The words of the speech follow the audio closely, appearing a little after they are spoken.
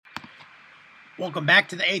Welcome back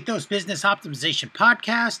to the Athos Business Optimization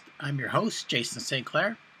Podcast. I'm your host, Jason St.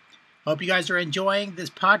 Clair. Hope you guys are enjoying this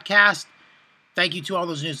podcast. Thank you to all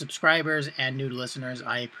those new subscribers and new listeners.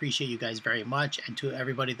 I appreciate you guys very much. And to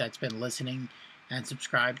everybody that's been listening and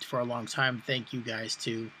subscribed for a long time, thank you guys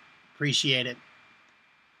too. Appreciate it.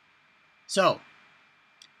 So,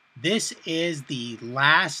 this is the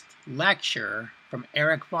last lecture from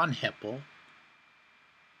Eric Von Hippel,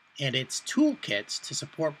 and it's toolkits to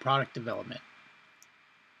support product development.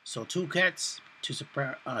 So toolkits to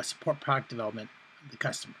support product development of the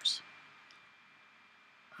customers.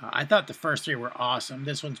 I thought the first three were awesome.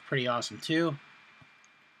 This one's pretty awesome too.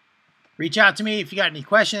 Reach out to me if you got any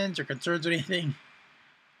questions or concerns or anything.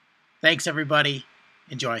 Thanks everybody.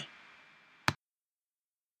 Enjoy.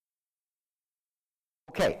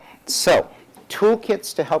 Okay, so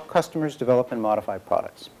toolkits to help customers develop and modify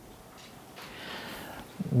products.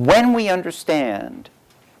 When we understand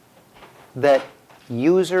that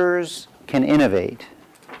users can innovate,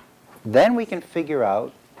 then we can figure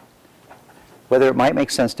out whether it might make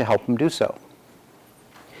sense to help them do so.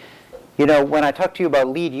 You know, when I talk to you about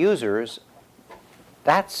lead users,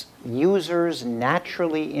 that's users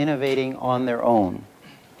naturally innovating on their own.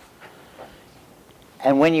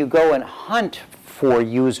 And when you go and hunt for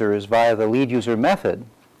users via the lead user method,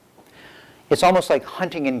 it's almost like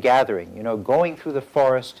hunting and gathering, you know, going through the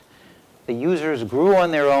forest. The users grew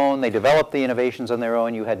on their own, they developed the innovations on their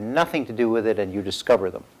own, you had nothing to do with it, and you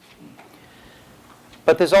discover them.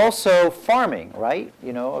 But there's also farming, right?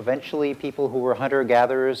 You know, eventually people who were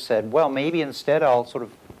hunter-gatherers said, well, maybe instead I'll sort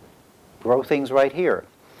of grow things right here.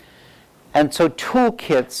 And so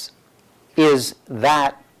toolkits is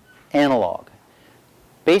that analog.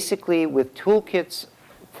 Basically, with toolkits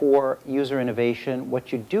for user innovation,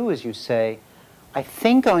 what you do is you say, I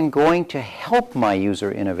think I'm going to help my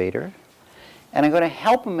user innovator, and I'm going to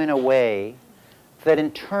help him in a way that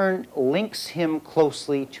in turn links him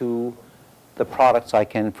closely to the products I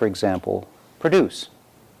can, for example, produce.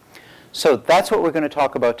 So that's what we're going to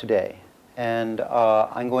talk about today. And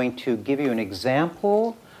I'm going to give you an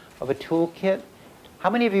example of a toolkit. How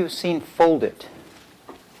many of you have seen Foldit?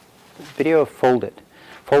 Video of Foldit.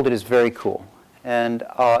 Foldit is very cool. And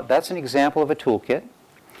that's an example of a toolkit.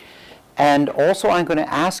 And also I'm going to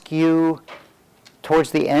ask you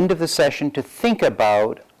towards the end of the session to think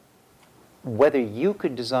about whether you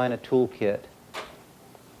could design a toolkit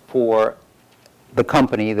for the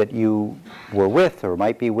company that you were with or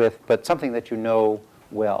might be with, but something that you know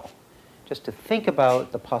well. Just to think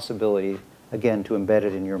about the possibility, again, to embed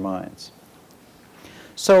it in your minds.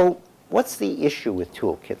 So what's the issue with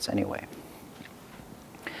toolkits anyway?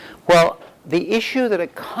 Well, the issue that a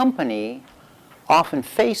company often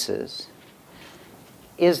faces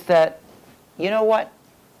is that, you know what,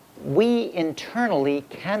 we internally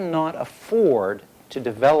cannot afford to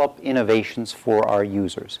develop innovations for our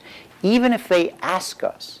users. Even if they ask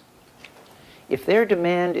us, if their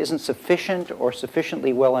demand isn't sufficient or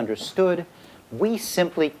sufficiently well understood, we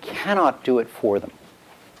simply cannot do it for them.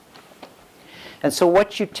 And so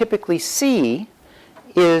what you typically see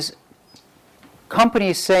is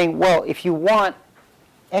companies saying, well, if you want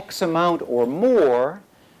X amount or more,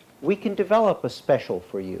 we can develop a special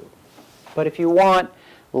for you. But if you want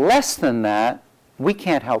less than that, we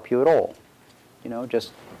can't help you at all. You know,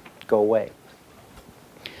 just go away.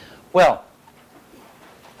 Well,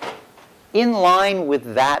 in line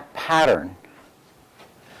with that pattern,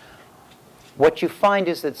 what you find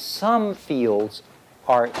is that some fields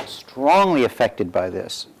are strongly affected by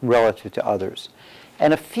this relative to others.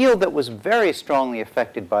 And a field that was very strongly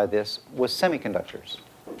affected by this was semiconductors.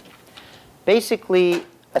 Basically,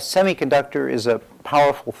 a semiconductor is a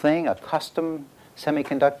powerful thing. A custom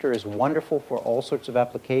semiconductor is wonderful for all sorts of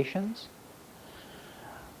applications.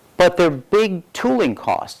 But there are big tooling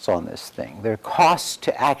costs on this thing. There are costs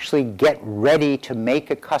to actually get ready to make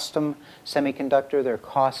a custom semiconductor. There are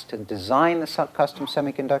costs to design the custom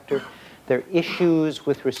semiconductor. There are issues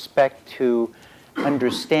with respect to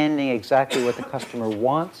understanding exactly what the customer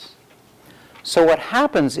wants. So what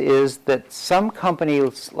happens is that some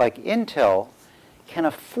companies like Intel can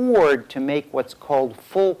afford to make what's called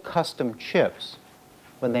full custom chips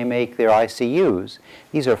when they make their ICUs.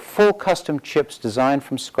 These are full custom chips designed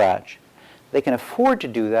from scratch. They can afford to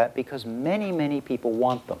do that because many, many people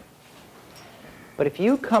want them. But if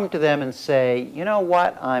you come to them and say, you know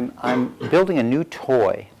what, I'm building a new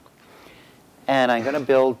toy, and I'm going to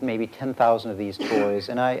build maybe 10,000 of these toys,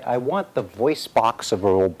 and I want the voice box of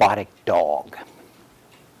a robotic dog.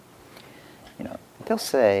 You know, they'll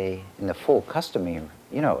say in the full custom,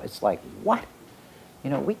 you know, it's like, what?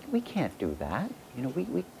 You know, we can't do that. You know,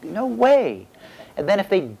 we no way. And then if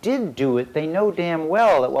they did do it, they know damn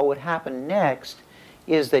well that what would happen next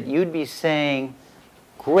is that you'd be saying,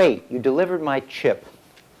 great, you delivered my chip,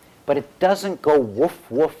 but it doesn't go woof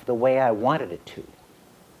woof the way I wanted it to.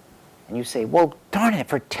 And you say, well, darn it,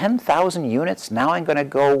 for 10,000 units, now I'm going to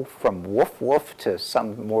go from woof woof to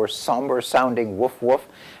some more somber sounding woof woof.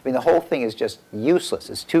 I mean, the whole thing is just useless.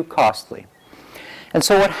 It's too costly. And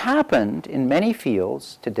so what happened in many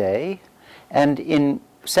fields today, and in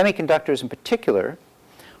semiconductors in particular,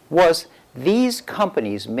 was these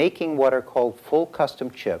companies making what are called full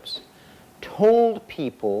custom chips told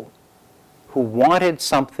people who wanted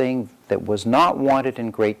something that was not wanted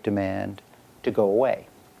in great demand to go away.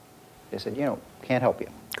 They said, can't help you.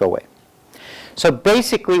 Go away. So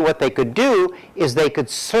basically what they could do is they could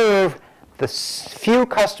serve the few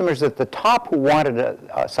customers at the top who wanted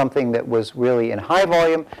something that was really in high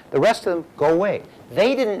volume. The rest of them, go away.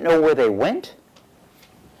 They didn't know where they went.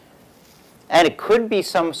 And it could be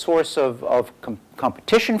some source of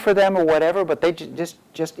competition for them or whatever, but they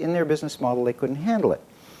just in their business model, they couldn't handle it.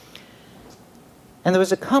 And there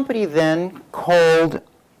was a company then called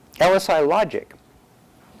LSI Logic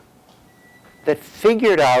that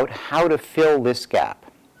figured out how to fill this gap.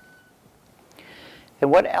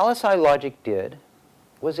 And what LSI Logic did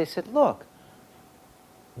was they said, look,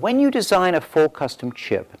 when you design a full custom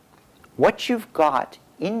chip, what you've got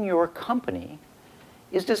in your company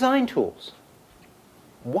is design tools.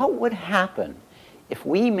 What would happen if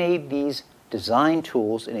we made these design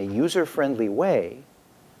tools in a user-friendly way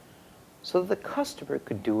so that the customer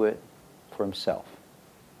could do it for himself?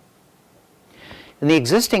 And the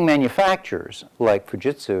existing manufacturers, like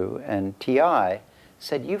Fujitsu and TI,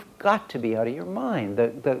 said, you've got to be out of your mind.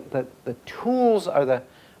 The tools are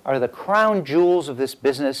the crown jewels of this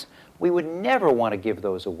business. We would never want to give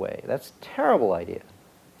those away. That's a terrible idea.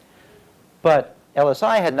 But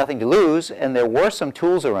LSI had nothing to lose, and there were some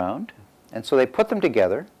tools around, and so they put them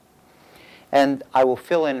together. And I will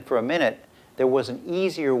fill in for a minute. There was an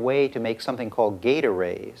easier way to make something called gate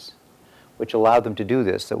arrays, which allowed them to do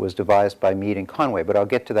this, that was devised by Mead and Conway, but I'll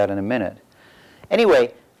get to that in a minute.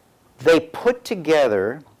 Anyway, they put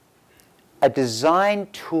together a design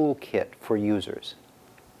toolkit for users.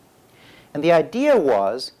 And the idea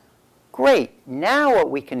was, great, now what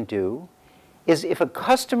we can do is if a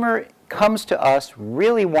customer comes to us,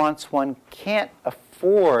 really wants one, can't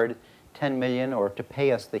afford 10 million or to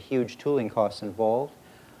pay us the huge tooling costs involved,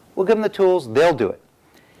 we'll give them the tools, they'll do it.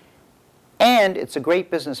 And it's a great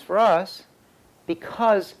business for us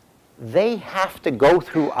because they have to go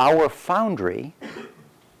through our foundry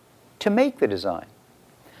to make the design.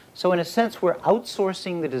 So in a sense, we're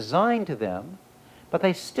outsourcing the design to them, but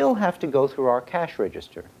they still have to go through our cash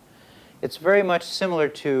register. It's very much similar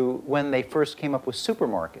to when they first came up with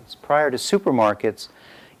supermarkets. Prior to supermarkets,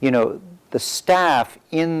 the staff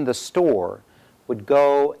in the store would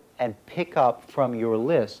go and pick up from your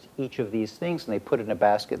list each of these things, and they put it in a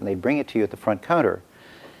basket, and they bring it to you at the front counter.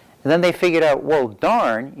 And then they figured out, well,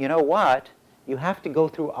 darn, you know what? You have to go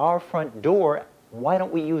through our front door. Why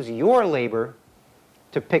don't we use your labor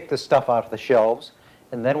to pick the stuff off the shelves?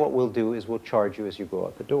 And then what we'll do is we'll charge you as you go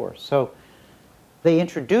out the door. So they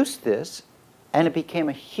introduced this, and it became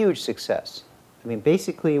a huge success. I mean,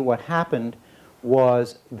 basically what happened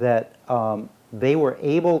was that they were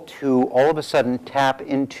able to all of a sudden tap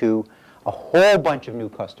into a whole bunch of new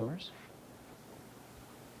customers.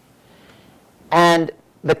 And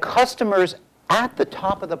the customers at the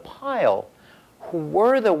top of the pile, who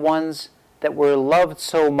were the ones that were loved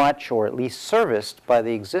so much, or at least serviced by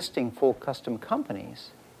the existing full custom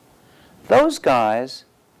companies, those guys,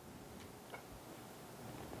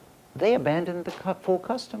 they abandoned the full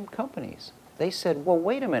custom companies. They said, well,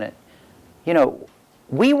 wait a minute,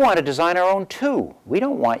 we want to design our own too. We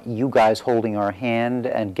don't want you guys holding our hand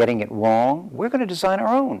and getting it wrong. We're going to design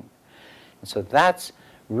our own. And so that's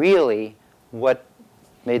really what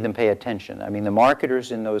made them pay attention. I mean, the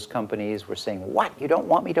marketers in those companies were saying, what, you don't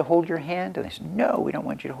want me to hold your hand? And they said, no, we don't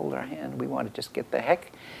want you to hold our hand. We want to just get the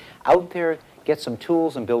heck out there, get some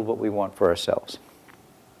tools, and build what we want for ourselves.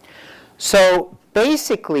 So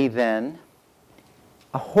basically then,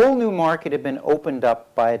 a whole new market had been opened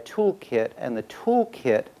up by a toolkit, and the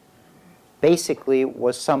toolkit basically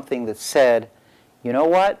was something that said, you know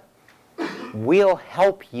what? We'll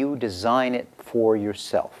help you design it for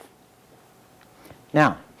yourself.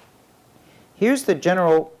 Now, here's the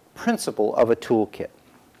general principle of a toolkit.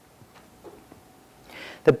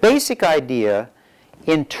 The basic idea,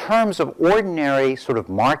 in terms of ordinary sort of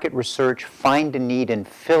market research, find a need and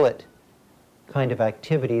fill it kind of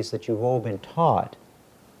activities that you've all been taught,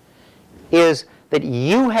 is that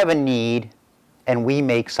you have a need and we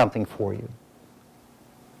make something for you.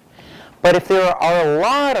 But if there are a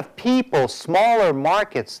lot of people, smaller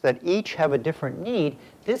markets that each have a different need,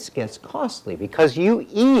 this gets costly because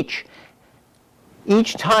each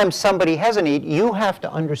time somebody has a need, you have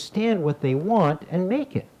to understand what they want and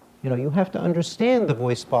make it. You have to understand the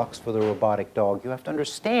voice box for the robotic dog. You have to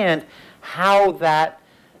understand how that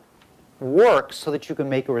works so that you can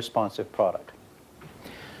make a responsive product.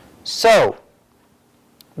 So,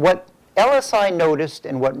 what LSI noticed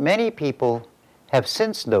and what many people have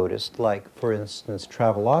since noticed, like, for instance,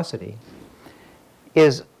 Travelocity,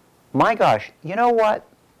 is, my gosh, you know what?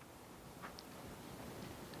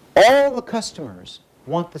 All the customers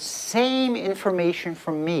want the same information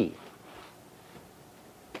from me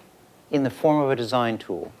in the form of a design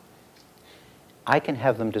tool. I can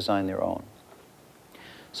have them design their own.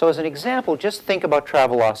 So as an example, just think about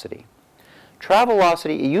Travelocity.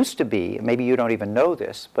 Travelocity, it used to be, maybe you don't even know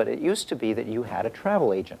this, but it used to be that you had a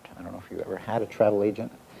travel agent. I don't know if you ever had a travel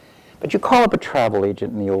agent. But you call up a travel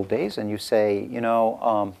agent in the old days and you say,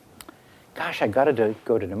 gosh, I got to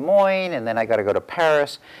go to Des Moines, and then I got to go to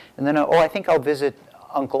Paris, and then, I think I'll visit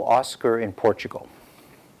Uncle Oscar in Portugal.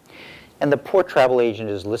 And the poor travel agent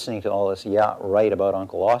is listening to all this, yeah, right, about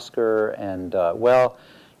Uncle Oscar, and,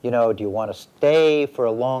 do you want to stay for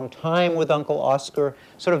a long time with Uncle Oscar?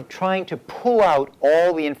 Sort of trying to pull out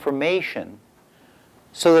all the information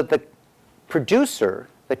so that the producer,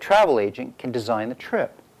 the travel agent, can design the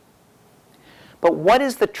trip. But what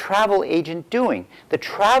is the travel agent doing? The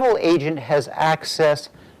travel agent has access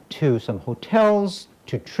to some hotels,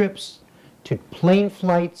 to trips, to plane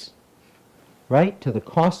flights, right, to the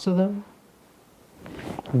costs of them.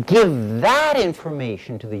 Give that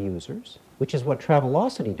information to the users, which is what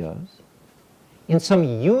Travelocity does, in some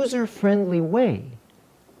user-friendly way.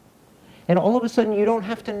 And all of a sudden, you don't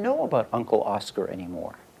have to know about Uncle Oscar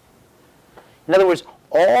anymore. In other words,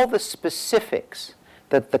 all the specifics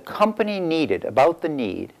that the company needed about the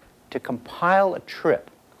need to compile a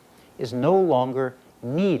trip is no longer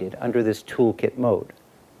needed under this toolkit mode.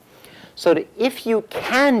 So that if you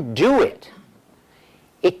can do it,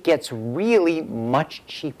 it gets really much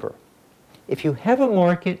cheaper. If you have a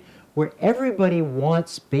market where everybody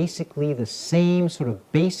wants basically the same sort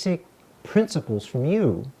of basic principles from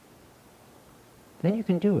you, then you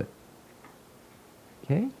can do it.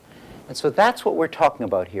 Okay? And so that's what we're talking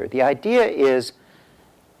about here. The idea is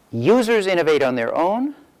users innovate on their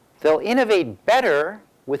own. They'll innovate better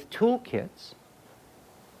with toolkits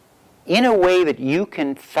in a way that you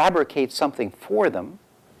can fabricate something for them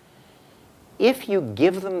if you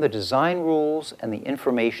give them the design rules and the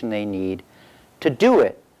information they need to do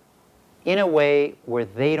it in a way where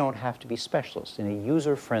they don't have to be specialists, in a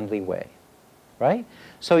user-friendly way, right?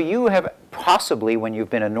 So you have possibly, when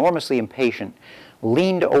you've been enormously impatient,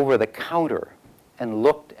 leaned over the counter and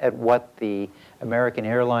looked at what the American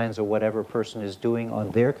Airlines or whatever person is doing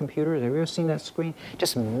on their computers. Have you ever seen that screen?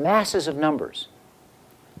 Just masses of numbers.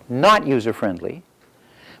 Not user-friendly.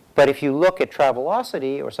 But if you look at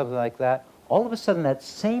Travelocity or something like that, all of a sudden that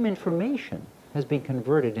same information has been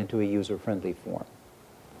converted into a user-friendly form.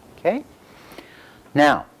 Okay?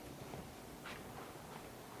 Now,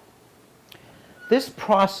 this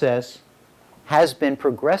process has been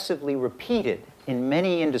progressively repeated in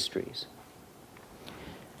many industries.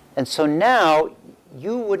 And so now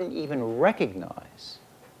you wouldn't even recognize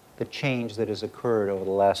the change that has occurred over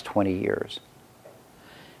the last 20 years.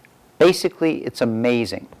 Basically, it's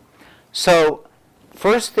amazing. So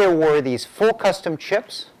first there were these full custom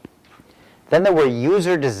chips. Then there were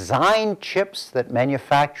user-designed chips that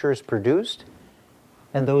manufacturers produced.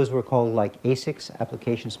 And those were called like ASICs,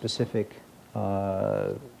 application-specific,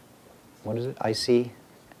 IC,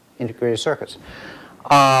 integrated circuits.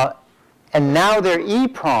 And now they're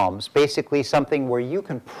EEPROMs, basically something where you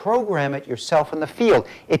can program it yourself in the field.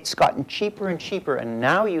 It's gotten cheaper and cheaper, and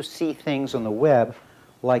now you see things on the web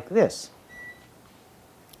like this.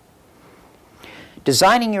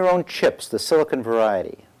 Designing your own chips, the silicon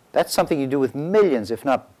variety. That's something you do with millions, if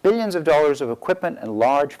not billions of dollars of equipment and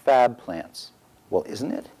large fab plants. Well,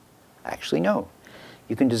 isn't it? Actually, no.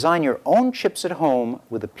 You can design your own chips at home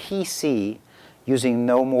with a PC using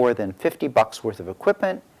no more than $50 worth of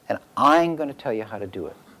equipment, and I'm going to tell you how to do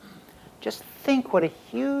it. Just think what a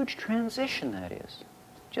huge transition that is.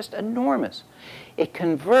 Just enormous. It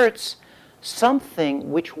converts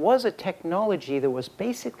something which was a technology that was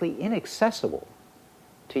basically inaccessible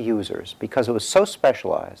to users because it was so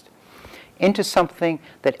specialized into something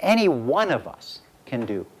that any one of us can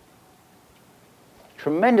do.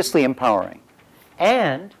 Tremendously empowering.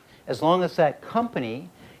 And as long as that company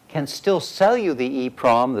can still sell you the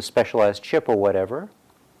EEPROM, the specialized chip or whatever,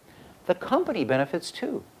 the company benefits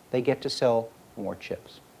too. They get to sell more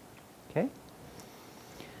chips. Okay?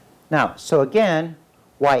 Now, so again,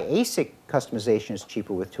 why ASIC customization is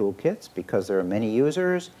cheaper with toolkits? Because there are many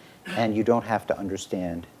users, and you don't have to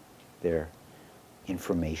understand their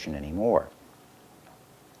information anymore.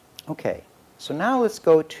 Okay, so now let's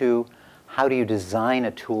go to how do you design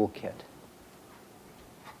a toolkit.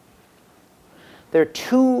 There are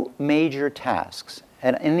two major tasks,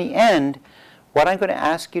 and in the end, what I'm going to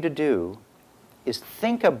ask you to do is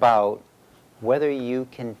think about whether you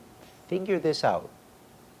can figure this out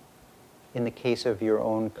in the case of your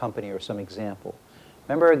own company or some example.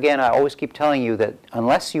 Remember, again, I always keep telling you that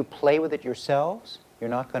unless you play with it yourselves, you're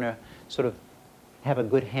not going to sort of have a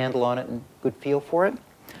good handle on it and good feel for it.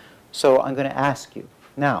 So I'm going to ask you.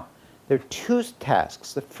 Now, there are two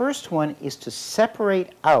tasks. The first one is to separate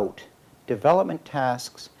out development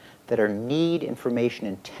tasks that are need information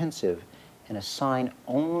intensive and assign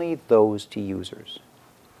only those to users.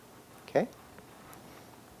 Okay?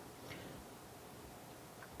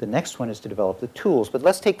 The next one is to develop the tools, but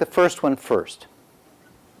let's take the first one first.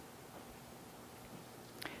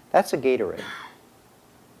 That's a gate array.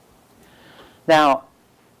 Now,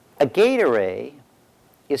 a gate array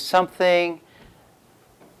is something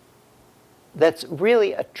that's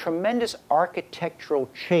really a tremendous architectural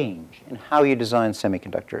change in how you design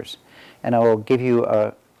semiconductors. And I will give you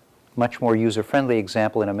a much more user-friendly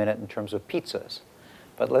example in a minute in terms of pizzas.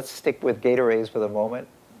 But let's stick with gate arrays for the moment.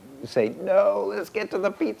 You say, no, let's get to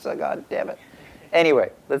the pizza, god damn it.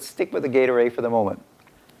 Anyway, let's stick with the gate array for the moment.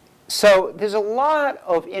 So there's a lot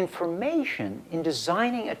of information in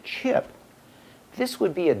designing a chip. This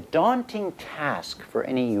would be a daunting task for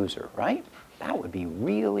any user, right? That would be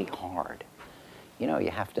really hard. You know,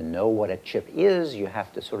 you have to know what a chip is. You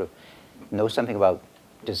have to sort of know something about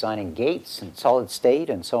designing gates and solid state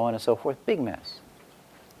and so on and so forth. Big mess.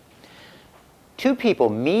 Two people,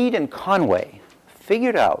 Mead and Conway,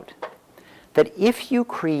 figured out that if you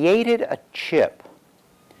created a chip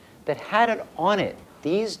that had on it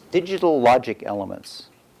these digital logic elements,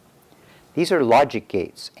 these are logic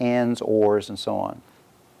gates, ands, ors, and so on,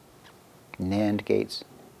 NAND gates.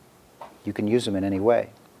 You can use them in any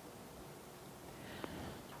way.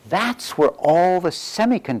 That's where all the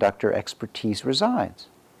semiconductor expertise resides.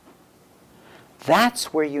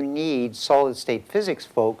 That's where you need solid-state physics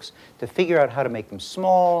folks to figure out how to make them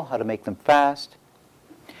small, how to make them fast.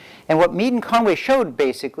 And what Mead and Conway showed,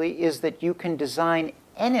 basically, is that you can design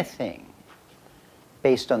anything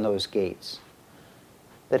based on those gates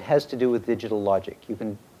that has to do with digital logic. You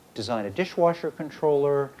can design a dishwasher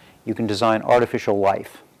controller. You can design artificial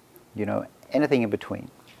life. You know, anything in between.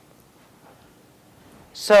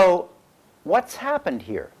 So what's happened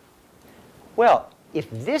here? Well, if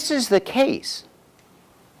this is the case,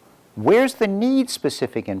 where's the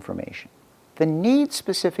need-specific information? The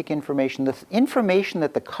need-specific information, the information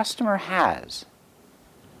that the customer has,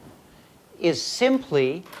 is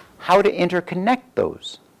simply how to interconnect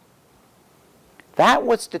those. That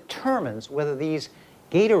what determines whether these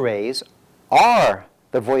gate arrays are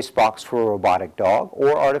the voice box for a robotic dog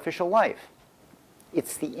or artificial life.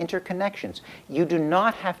 It's the interconnections. You do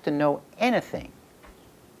not have to know anything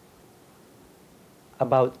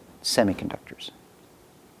about semiconductors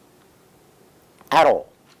at all.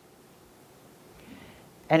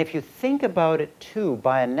 And if you think about it, too,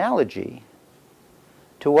 by analogy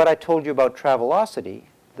to what I told you about Travelocity,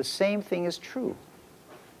 the same thing is true.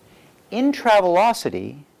 In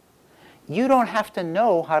Travelocity, you don't have to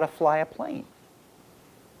know how to fly a plane.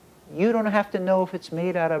 You don't have to know if it's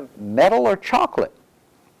made out of metal or chocolate.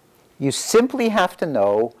 You simply have to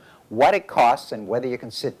know what it costs and whether you can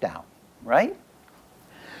sit down, right?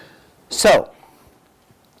 So,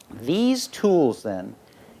 these tools then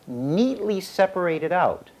neatly separated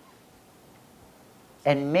out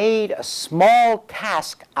and made a small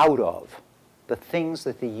task out of the things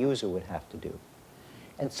that the user would have to do.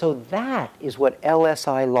 And so that is what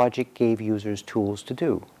LSI Logic gave users tools to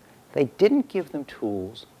do. They didn't give them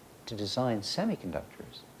tools to design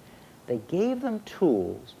semiconductors. They gave them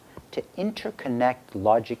tools to interconnect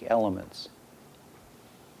logic elements.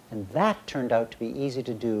 And that turned out to be easy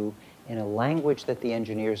to do in a language that the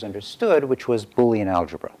engineers understood, which was Boolean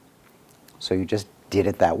algebra. So you just did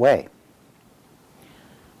it that way.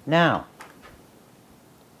 Now,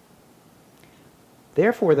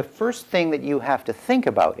 therefore, the first thing that you have to think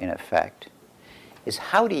about, in effect, is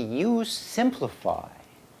how do you simplify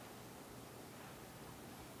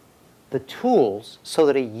the tools so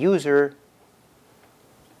that a user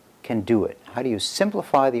can do it? How do you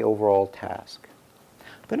simplify the overall task?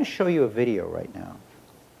 I'm going to show you a video right now.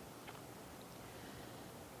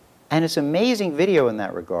 And it's an amazing video in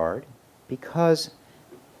that regard because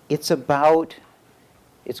it's about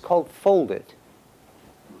It's called Fold It.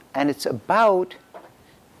 And it's about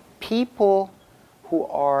people who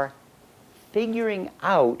are figuring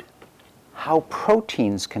out how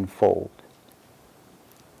proteins can fold.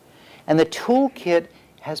 And the toolkit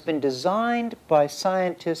has been designed by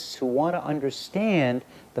scientists who want to understand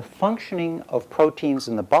the functioning of proteins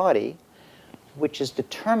in the body, which is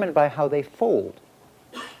determined by how they fold.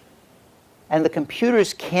 And the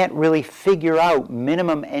computers can't really figure out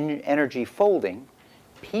minimum energy folding.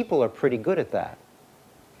 People are pretty good at that.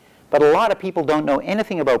 But a lot of people don't know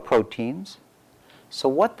anything about proteins. So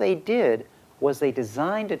what they did was they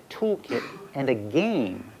designed a toolkit and a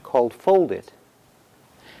game called Fold It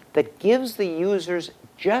that gives the users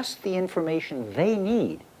just the information they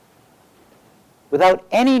need without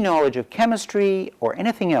any knowledge of chemistry or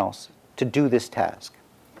anything else to do this task.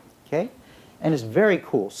 Okay? And it's very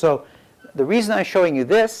cool. So the reason I'm showing you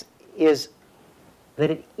this is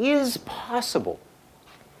that it is possible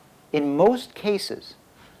in most cases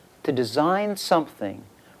to design something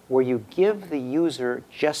where you give the user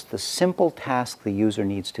just the simple task the user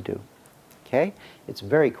needs to do. Okay? It's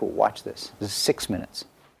very cool. Watch this. This is 6 minutes.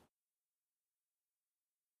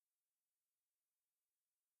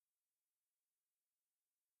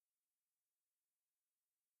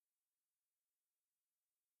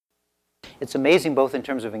 It's amazing both in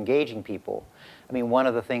terms of engaging people. I mean, one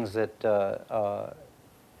of the things that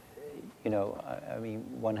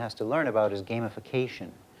one has to learn about is gamification,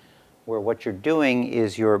 where what you're doing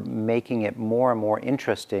is you're making it more and more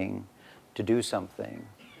interesting to do something,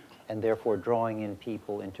 and therefore drawing in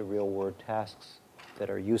people into real-world tasks that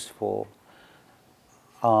are useful.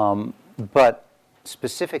 But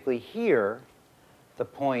specifically here, the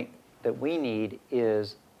point that we need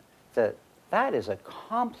is that that is a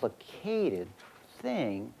complicated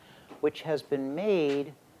thing which has been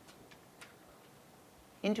made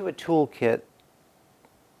into a toolkit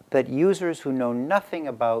that users who know nothing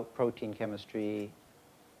about protein chemistry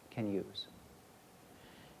can use.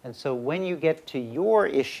 And so when you get to your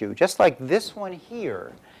issue, just like this one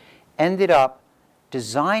here, ended up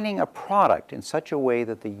designing a product in such a way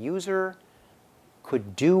that the user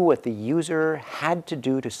could do what the user had to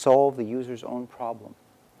do to solve the user's own problem.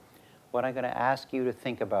 What I'm going to ask you to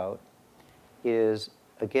think about is,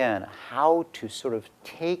 again, how to sort of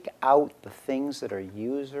take out the things that are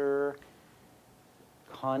user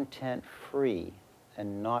content free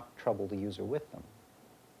and not trouble the user with them,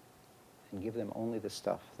 and give them only the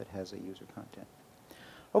stuff that has a user content.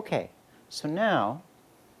 Okay, so now,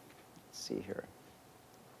 let's see here.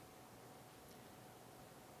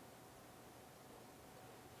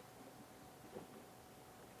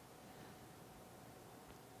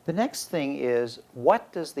 The next thing is,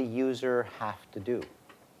 what does the user have to do?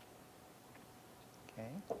 Okay.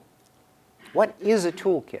 What is a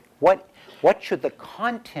toolkit? What should the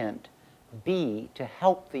content be to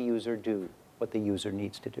help the user do what the user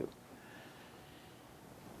needs to do?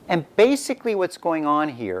 And basically what's going on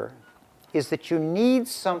here is that you need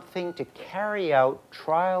something to carry out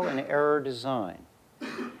trial and error design.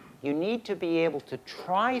 You need to be able to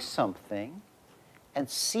try something and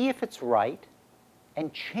see if it's right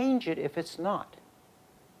and change it if it's not.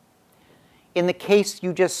 In the case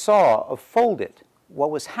you just saw of Fold It,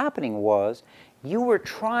 what was happening was you were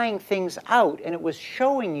trying things out, and it was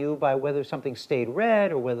showing you by whether something stayed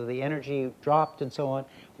red or whether the energy dropped and so on,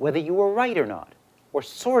 whether you were right or not, or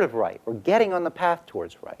sort of right, or getting on the path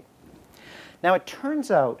towards right. Now it turns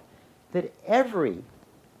out that every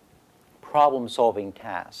problem-solving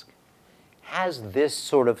task has this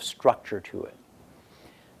sort of structure to it.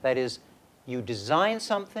 That is, you design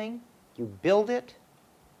something, you build it,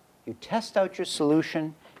 you test out your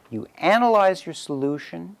solution, you analyze your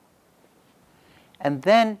solution, and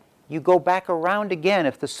then you go back around again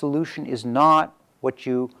if the solution is not what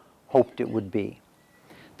you hoped it would be.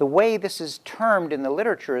 The way this is termed in the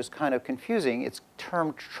literature is kind of confusing. It's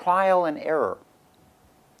termed trial and error.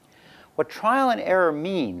 What trial and error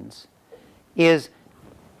means is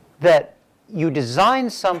that you design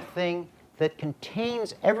something that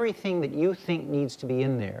contains everything that you think needs to be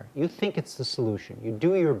in there. You think it's the solution. You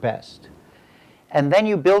do your best. And then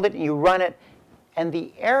you build it and you run it, and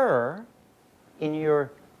the error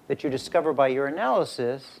that you discover by your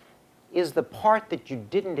analysis is the part that you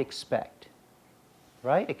didn't expect.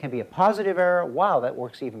 Right? It can be a positive error. Wow, that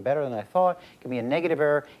works even better than I thought. It can be a negative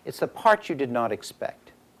error. It's the part you did not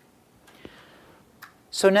expect.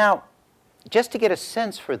 So now, just to get a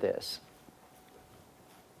sense for this,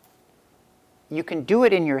 you can do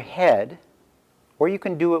it in your head, or you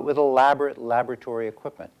can do it with elaborate laboratory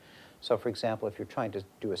equipment. So for example, if you're trying to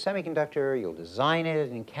do a semiconductor, you'll design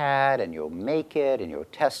it in CAD, and you'll make it, and you'll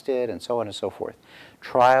test it, and so on and so forth.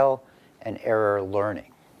 Trial and error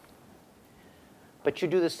learning. But you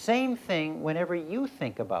do the same thing whenever you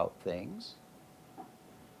think about things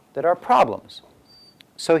that are problems.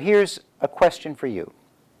 So here's a question for you.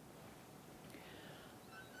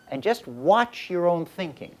 And just watch your own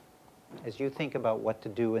thinking as you think about what to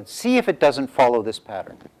do and see if it doesn't follow this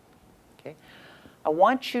pattern. Okay? I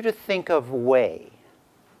want you to think of a way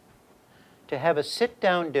to have a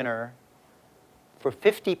sit-down dinner for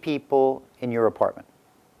 50 people in your apartment.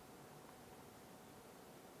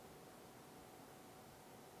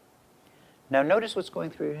 Now notice what's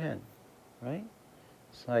going through your head, right?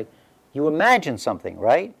 It's like you imagine something,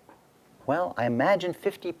 right? Well, I imagine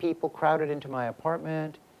 50 people crowded into my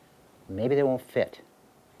apartment. Maybe they won't fit.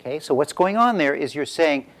 Okay, so what's going on there is you're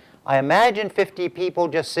saying, I imagine 50 people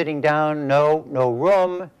just sitting down, no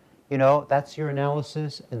room. You know, that's your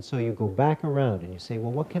analysis. And so you go back around and you say,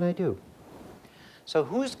 well, what can I do? So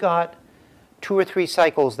who's got 2 or 3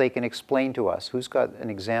 cycles they can explain to us? Who's got an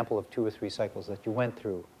example of 2 or 3 cycles that you went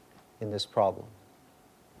through in this problem?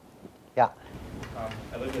 Yeah.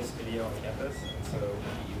 I live in a studio on campus, and so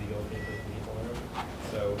we illegal pay for the people in the room.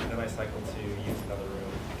 So then I cycled to use another room.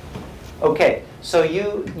 Okay, so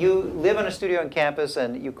you live in a studio on campus,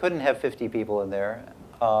 and you couldn't have 50 people in there.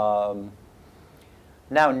 Now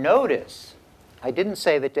notice, I didn't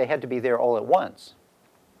say that they had to be there all at once.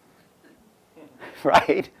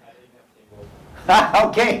 Right?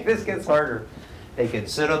 Okay, this gets harder. They can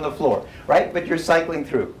sit on the floor, right? But you're cycling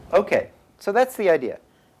through. Okay, so that's the idea.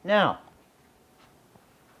 Now,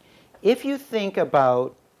 if you think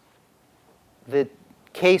about the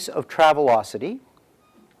case of Travelocity,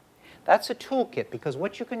 that's a toolkit, because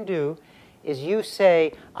what you can do is you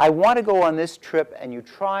say, I want to go on this trip, and you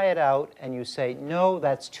try it out, and you say, no,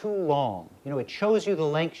 that's too long. You know, it shows you the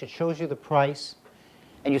length, it shows you the price,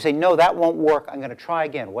 and you say, no, that won't work, I'm going to try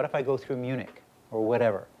again. What if I go through Munich, or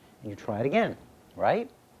whatever? And you try it again, right?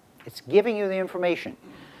 It's giving you the information.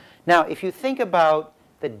 Now, if you think about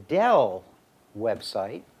the Dell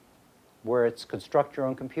website, where it's construct your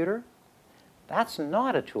own computer, that's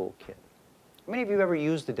not a toolkit. How many of you have ever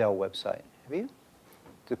used the Dell website? Have you?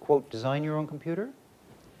 To quote, design your own computer?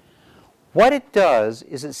 What it does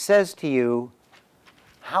is it says to you,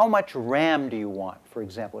 how much RAM do you want, for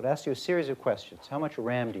example? It asks you a series of questions. How much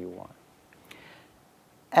RAM do you want?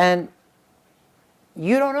 And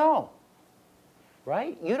you don't know,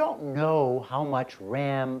 right? You don't know how much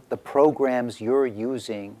RAM the programs you're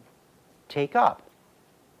using take up.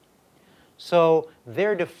 So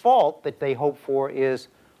their default that they hope for is,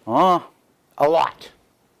 a lot,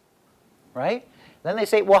 right? Then they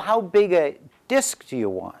say, well, how big a disk do you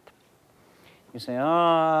want? You say,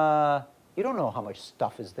 you don't know how much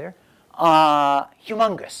stuff is there.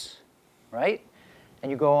 Humongous, right?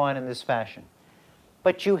 And you go on in this fashion.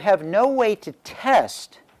 But you have no way to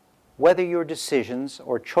test whether your decisions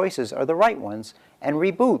or choices are the right ones and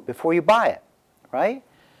reboot before you buy it, right?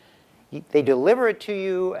 They deliver it to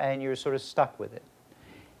you, and you're sort of stuck with it.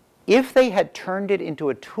 If they had turned it into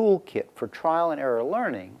a toolkit for trial and error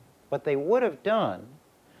learning, what they would have done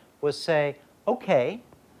was say, okay,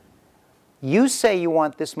 you say you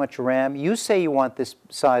want this much RAM, you say you want this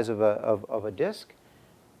size of a disk,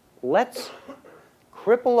 let's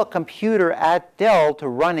cripple a computer at Dell to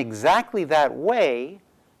run exactly that way,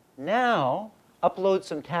 now upload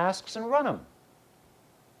some tasks and run them.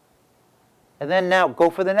 And then now go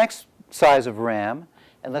for the next size of RAM,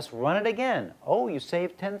 and let's run it again. Oh, you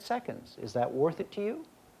saved 10 seconds. Is that worth it to you?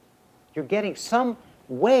 You're getting some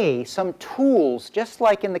way, some tools, just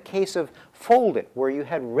like in the case of Foldit, where you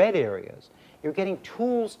had red areas. You're getting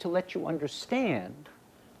tools to let you understand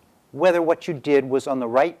whether what you did was on the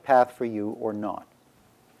right path for you or not.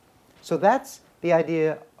 So that's the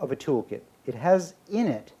idea of a toolkit. It has in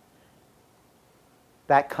it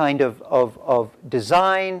that kind of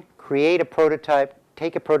design, create a prototype,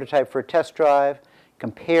 take a prototype for a test drive,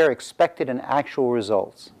 compare expected and actual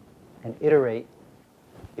results, and iterate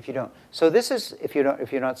if you don't. So this is if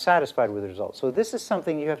you're not satisfied with the results. So this is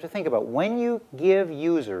something you have to think about. When you give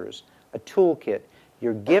users a toolkit,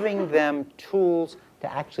 you're giving them tools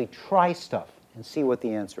to actually try stuff and see what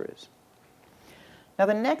the answer is. Now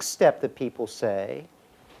the next step that people say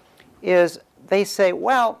is they say,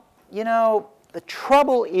 well, you know, the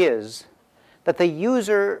trouble is that the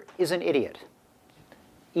user is an idiot.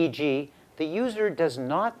 E.g., the user does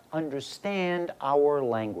not understand our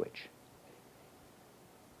language.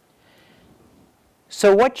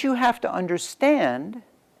 So what you have to understand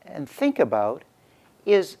and think about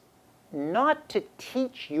is not to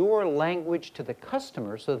teach your language to the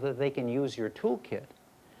customer so that they can use your toolkit,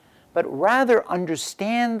 but rather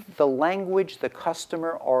understand the language the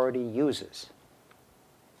customer already uses.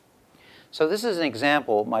 So this is an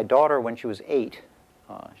example. My daughter, when she was 8,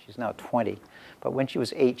 she's now 20, but when she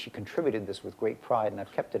was 8, she contributed this with great pride, and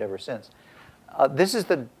I've kept it ever since. This is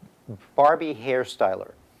the Barbie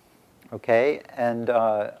hairstyler, okay? And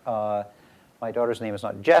my daughter's name is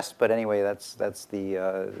not Jess, but anyway,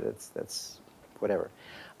 that's whatever.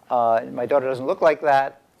 My daughter doesn't look like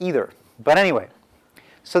that either. But anyway,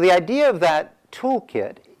 so the idea of that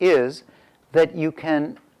toolkit is that you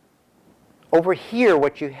can, over here,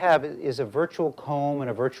 what you have is a virtual comb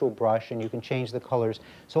and a virtual brush, and you can change the colors.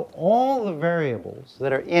 So all the variables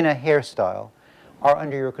that are in a hairstyle are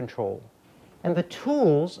under your control. And the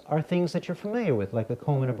tools are things that you're familiar with, like a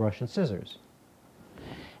comb and a brush and scissors.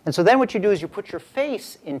 And so then what you do is you put your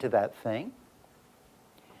face into that thing,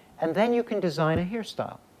 and then you can design a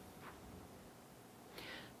hairstyle.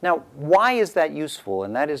 Now, why is that useful?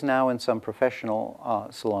 And that is now in some professional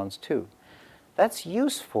salons too. That's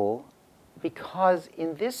useful because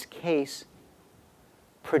in this case,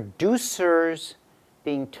 producers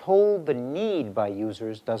being told the need by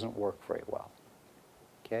users doesn't work very well.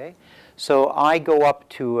 Okay? So I go up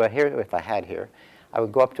to a if I had hair, I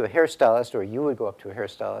would go up to a hairstylist, or you would go up to a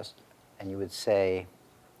hairstylist, and you would say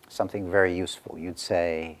something very useful. You'd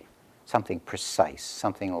say something precise,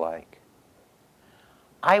 something like,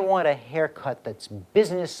 I want a haircut that's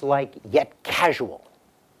businesslike yet casual.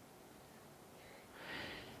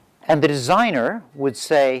 And the designer would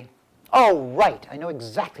say, oh, right, I know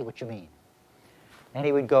exactly what you mean. And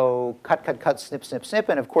he would go cut, cut, cut, snip, snip, snip.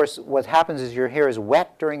 And of course, what happens is your hair is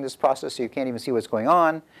wet during this process, so you can't even see what's going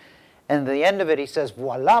on. And at the end of it, he says,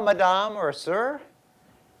 voila, madame, or sir.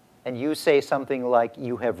 And you say something like,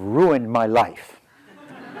 you have ruined my life.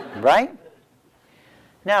 Right?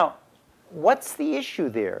 Now, what's the issue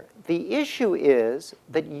there? The issue is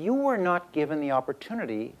that you were not given the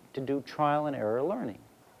opportunity to do trial and error learning.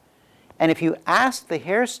 And if you asked the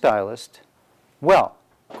hairstylist, well,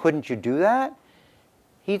 couldn't you do that?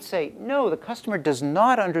 He'd say, no, the customer does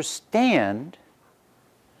not understand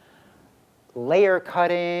layer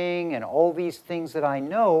cutting and all these things that I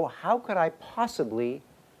know. How could I possibly,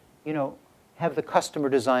 have the customer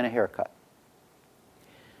design a haircut?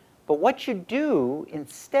 But what you do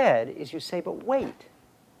instead is you say, but wait,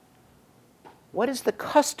 what is the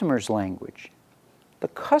customer's language? The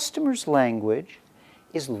customer's language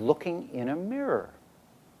is looking in a mirror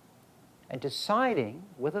and deciding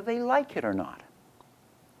whether they like it or not.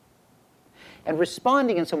 And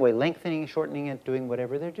responding in some way, lengthening, shortening it, doing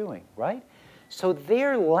whatever they're doing, right? So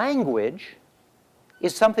their language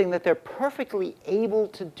is something that they're perfectly able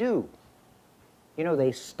to do.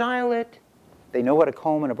 They style it, they know what a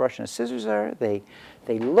comb and a brush and a scissors are, they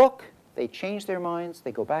look, they change their minds,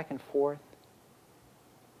 they go back and forth.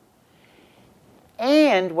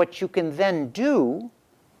 And what you can then do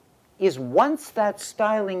is once that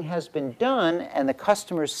styling has been done and the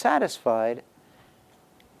customer's satisfied,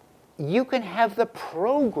 you can have the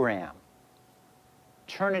program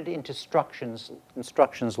turn it into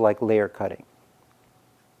instructions like layer cutting.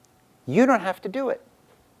 You don't have to do it,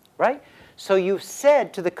 right? So you've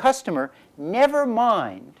said to the customer, never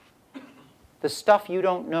mind the stuff you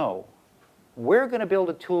don't know. We're going to build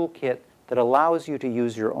a toolkit that allows you to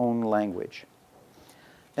use your own language.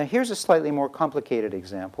 Now here's a slightly more complicated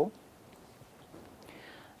example.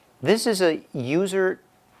 This is a user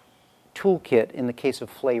toolkit in the case of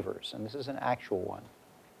flavors, and this is an actual one.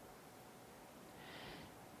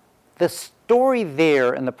 The story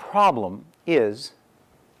there and the problem is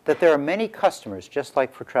that there are many customers, just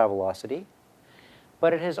like for Travelocity,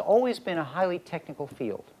 but it has always been a highly technical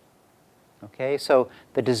field. Okay, so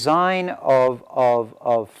the design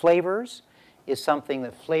of flavors is something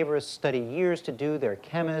that flavorists study years to do. They're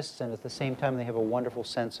chemists, and at the same time they have a wonderful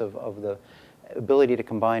sense of the ability to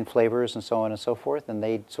combine flavors and so on and so forth, and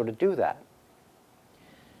they sort of do that.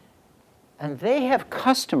 And they have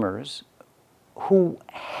customers who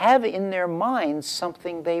have in their minds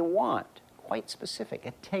something they want, quite specific,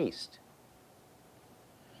 a taste.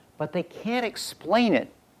 But they can't explain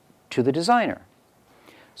it to the designer.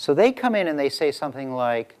 So they come in and they say something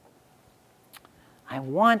like, I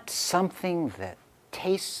want something that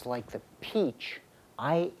tastes like the peach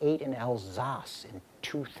I ate in Alsace in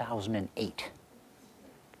 2008.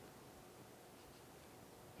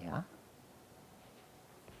 Yeah?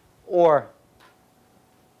 Or,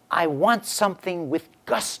 I want something with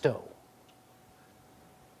gusto.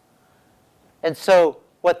 And so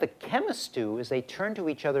what the chemists do is they turn to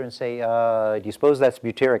each other and say, do you suppose that's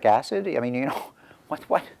butyric acid? I mean,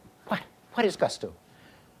 what? What is gusto?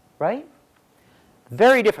 Right?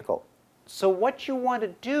 Very difficult. So what you want to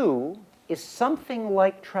do is something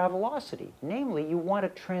like Travelocity. Namely, you want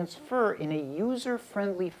to transfer in a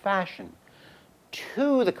user-friendly fashion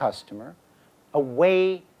to the customer a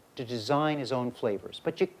way to design his own flavors.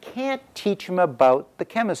 But you can't teach him about the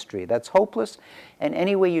chemistry. That's hopeless. And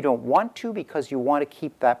anyway, you don't want to because you want to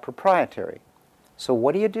keep that proprietary. So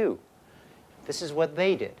what do? This is what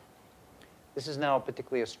they did. This is now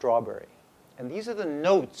particularly a strawberry. And these are the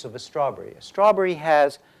notes of a strawberry. A strawberry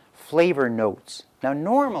has flavor notes. Now,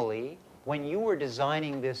 normally, when you were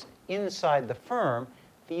designing this inside the firm,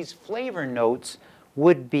 these flavor notes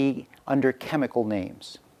would be under chemical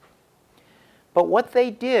names. But what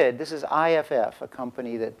they did, this is IFF, a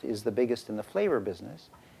company that is the biggest in the flavor business,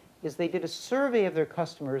 is they did a survey of their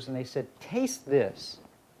customers and they said, taste this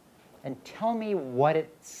and tell me what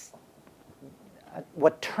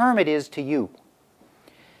term it is to you.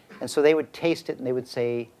 And so they would taste it and they would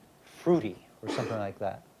say fruity or something like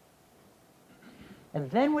that. And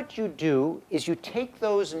then what you do is you take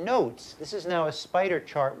those notes. This is now a spider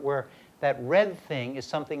chart where that red thing is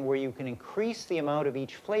something where you can increase the amount of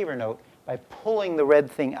each flavor note by pulling the red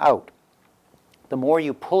thing out. The more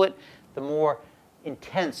you pull it, the more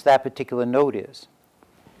intense that particular note is.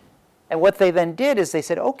 And what they then did is they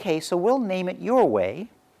said, okay, so we'll name it your way,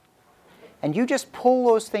 and you just pull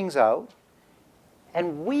those things out,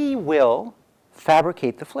 and we will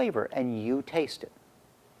fabricate the flavor, and you taste it.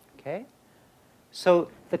 Okay? So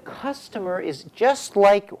the customer is just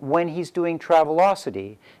like when he's doing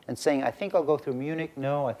Travelocity and saying, I think I'll go through Munich.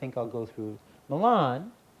 No, I think I'll go through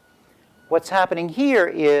Milan. What's happening here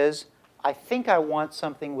is, I think I want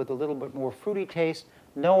something with a little bit more fruity taste.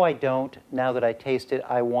 No, I don't. Now that I taste it,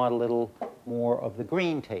 I want a little more of the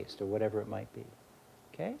green taste or whatever it might be.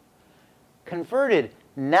 Okay? Converted,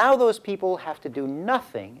 now those people have to do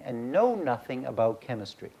nothing and know nothing about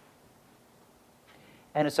chemistry.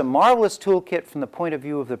 And it's a marvelous toolkit from the point of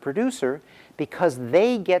view of the producer because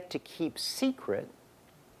they get to keep secret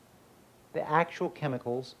the actual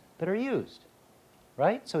chemicals that are used.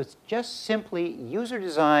 Right? So it's just simply user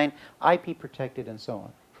design, IP protected, and so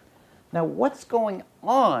on. Now, what's going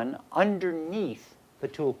on underneath the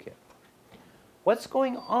toolkit? What's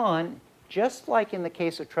going on, just like in the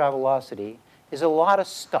case of Travelocity, is a lot of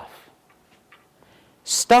stuff.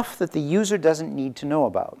 Stuff that the user doesn't need to know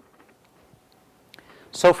about.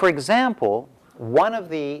 So, for example, one of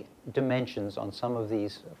the dimensions on some of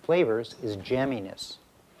these flavors is jamminess,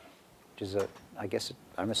 which is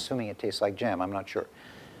I'm assuming it tastes like jam. I'm not sure.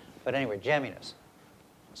 But anyway, jamminess.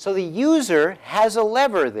 So the user has a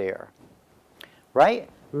lever there, right?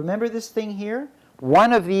 Remember this thing here?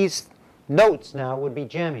 One of these notes now would be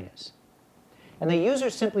jamminess. And the user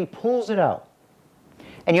simply pulls it out.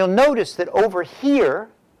 And you'll notice that over here,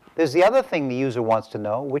 there's the other thing the user wants to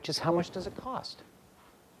know, which is how much does it cost?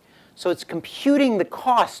 So it's computing the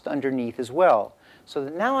cost underneath as well. So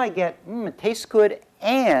that now I get, it tastes good,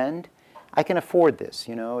 and I can afford this.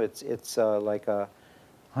 You know, it's like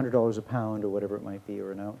 $100 a pound or whatever it might be,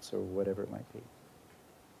 or an ounce or whatever it might be.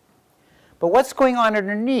 But what's going on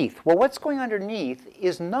underneath? Well, what's going underneath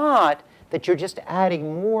is not that you're just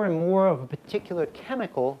adding more and more of a particular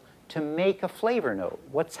chemical to make a flavor note.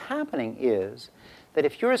 What's happening is that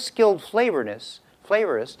if you're a skilled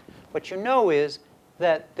flavorist, what you know is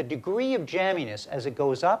that the degree of jamminess as it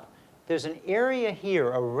goes up, there's an area here,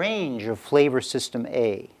 a range of flavor system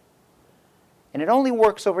A. And it only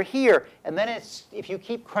works over here, and then if you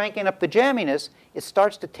keep cranking up the jamminess, it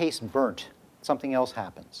starts to taste burnt. Something else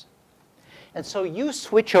happens. And so you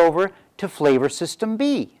switch over to flavor system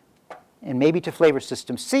B, and maybe to flavor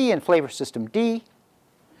system C and flavor system D.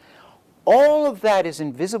 All of that is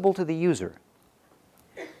invisible to the user,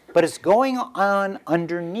 but it's going on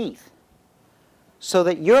underneath. So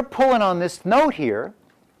that you're pulling on this note here,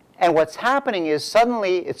 and what's happening is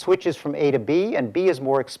suddenly it switches from A to B, and B is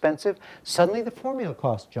more expensive. Suddenly the formula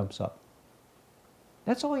cost jumps up.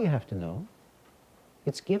 That's all you have to know.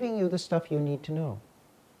 It's giving you the stuff you need to know.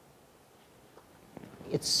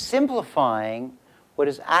 It's simplifying what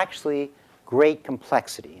is actually great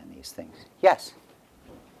complexity in these things. Yes?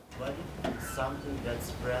 But if it's something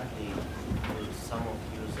that's friendly to some of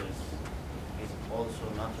users is also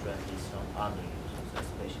not friendly to some other users,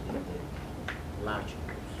 especially the large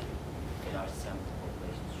groups that are sample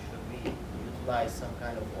populations. Should we utilize some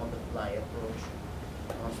kind of on-the-fly approach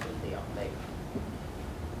constantly update?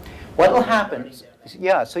 What will happen?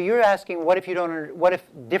 Yeah, so you're asking what if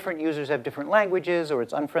different users have different languages, or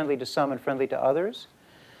it's unfriendly to some and friendly to others?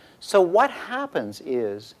 So what happens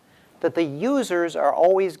is that the users are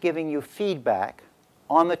always giving you feedback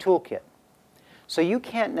on the toolkit. So you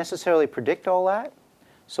can't necessarily predict all that.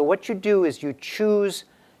 So what you do is you choose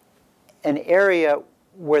an area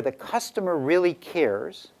where the customer really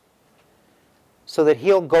cares so that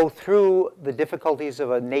he'll go through the difficulties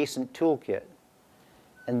of a nascent toolkit.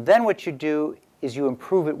 And then what you do is you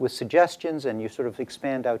improve it with suggestions and you sort of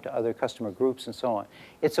expand out to other customer groups and so on.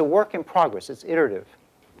 It's a work in progress. It's iterative.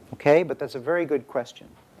 Okay? But that's a very good question.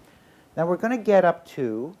 Now we're going to get up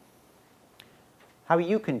to how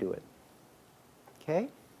you can do it. Okay?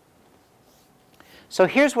 So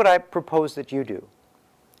here's what I propose that you do.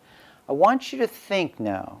 I want you to think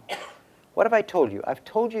now, what have I told you? I've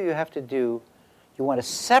told you have to do, you want to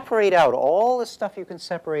separate out all the stuff you can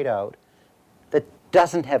separate out that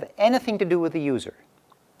doesn't have anything to do with the user,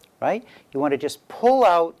 right? You want to just pull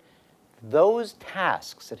out those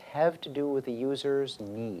tasks that have to do with the user's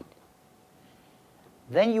need.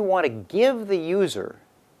 Then you want to give the user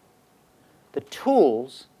the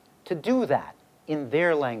tools to do that in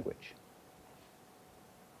their language.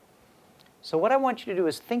 So what I want you to do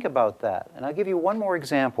is think about that. And I'll give you one more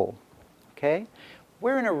example. Okay?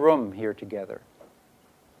 We're in a room here together.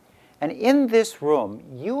 And in this room,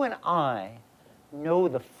 you and I know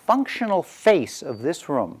the functional face of this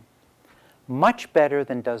room much better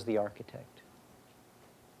than does the architect.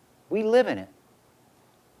 We live in it.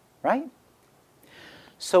 Right?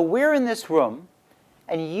 So we're in this room,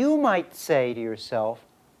 and you might say to yourself,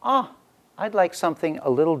 I'd like something a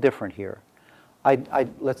little different here.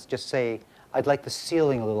 Let's just say, I'd like the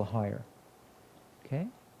ceiling a little higher. Okay?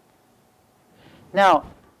 Now,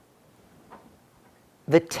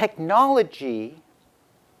 the technology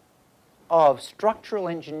of structural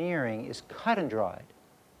engineering is cut and dried.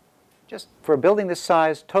 Just for a building this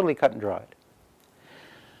size, totally cut and dried.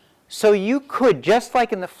 So you could, just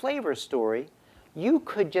like in the flavor story, you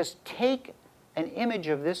could just take an image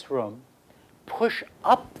of this room, push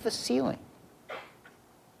up the ceiling,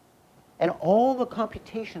 and all the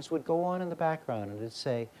computations would go on in the background, and it'd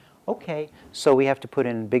say, okay, so we have to put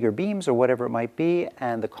in bigger beams or whatever it might be,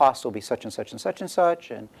 and the cost will be such and such and such and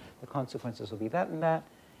such, and the consequences will be that and that.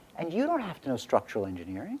 And you don't have to know structural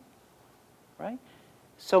engineering, right?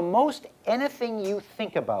 So most anything you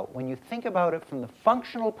think about, when you think about it from the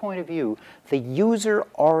functional point of view, the user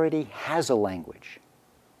already has a language.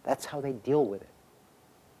 That's how they deal with it.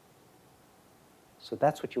 So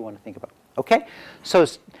that's what you want to think about. Okay? So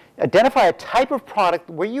identify a type of product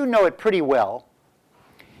where you know it pretty well.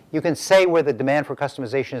 You can say where the demand for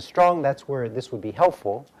customization is strong. That's where this would be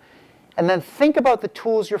helpful. And then think about the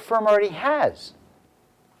tools your firm already has.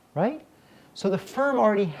 Right? So the firm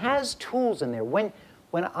already has tools in there. When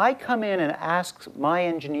I come in and ask my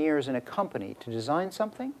engineers in a company to design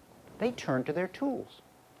something, they turn to their tools.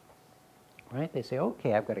 Right? They say,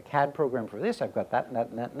 okay, I've got a CAD program for this. I've got that and that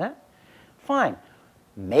and that and that. Fine.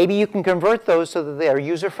 Maybe you can convert those so that they are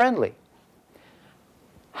user-friendly.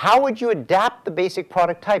 How would you adapt the basic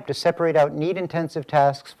product type to separate out need-intensive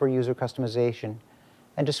tasks for user customization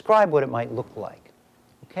and describe what it might look like?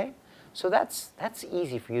 Okay? So that's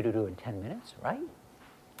easy for you to do in 10 minutes, right?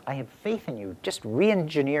 I have faith in you. Just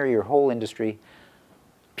re-engineer your whole industry.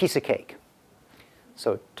 Piece of cake.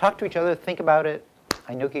 So talk to each other, think about it.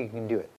 I know you can do it.